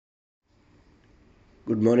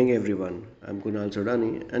Good morning, everyone. I'm Kunal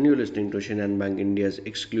Sodani, and you're listening to Shinhan Bank India's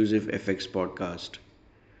exclusive FX podcast.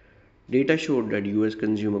 Data showed that US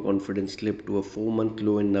consumer confidence slipped to a 4 month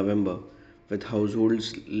low in November, with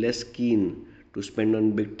households less keen to spend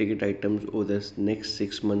on big ticket items over the next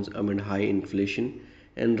 6 months amid high inflation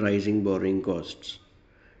and rising borrowing costs.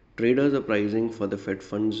 Traders are pricing for the Fed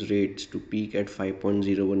funds rates to peak at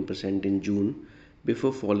 5.01% in June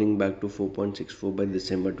before falling back to 4.64 by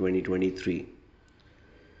December 2023.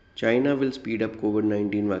 China will speed up COVID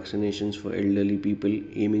 19 vaccinations for elderly people,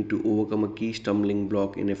 aiming to overcome a key stumbling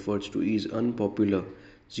block in efforts to ease unpopular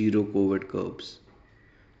zero COVID curbs.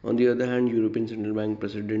 On the other hand, European Central Bank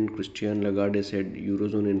President Christian Lagarde said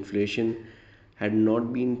Eurozone inflation had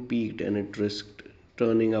not been peaked and it risked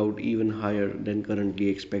turning out even higher than currently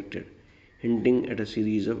expected, hinting at a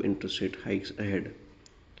series of interest rate hikes ahead.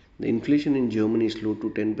 The inflation in Germany slowed to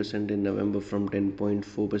 10% in November from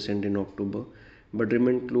 10.4% in October, but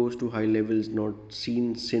remained close to high levels not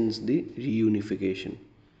seen since the reunification.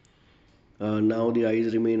 Now the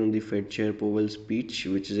eyes remain on the Fed Chair Powell's speech,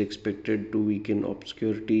 which is expected to weaken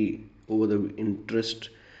obscurity over the interest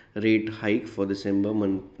rate hike for December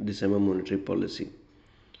monetary policy.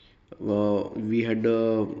 We had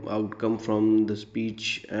the outcome from the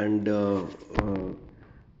speech and the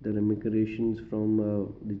ramifications from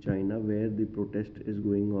the China where the protest is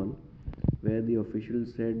going on, where the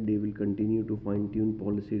officials said they will continue to fine-tune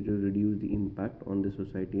policy to reduce the impact on the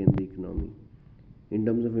society and the economy. In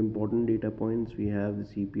terms of important data points, we have the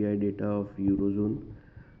CPI data of Eurozone,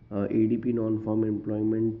 ADP non-farm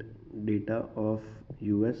employment data of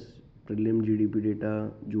US, prelim GDP data,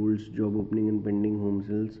 JOLTS job opening and pending home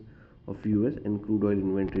sales of US, and crude oil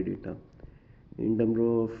inventory data. In terms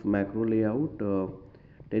of macro layout,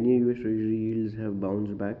 10-year US Treasury yields have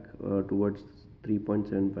bounced back towards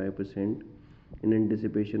 3.75% in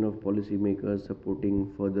anticipation of policymakers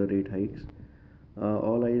supporting further rate hikes.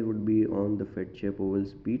 All eyes would be on the Fed Chair Powell's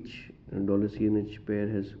speech. Dollar CNH pair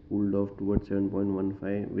has cooled off towards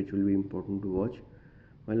 7.15, which will be important to watch,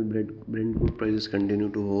 while Brent crude prices continue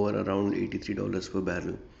to hover around $83 per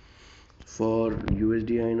barrel. For USD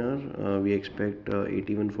INR, we expect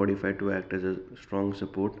 81.45 to act as a strong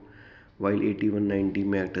support, while 81.90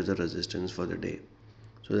 may act as a resistance for the day.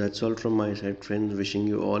 So that's all from my side, friends. Wishing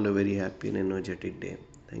you all a very happy and energetic day.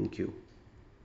 Thank you.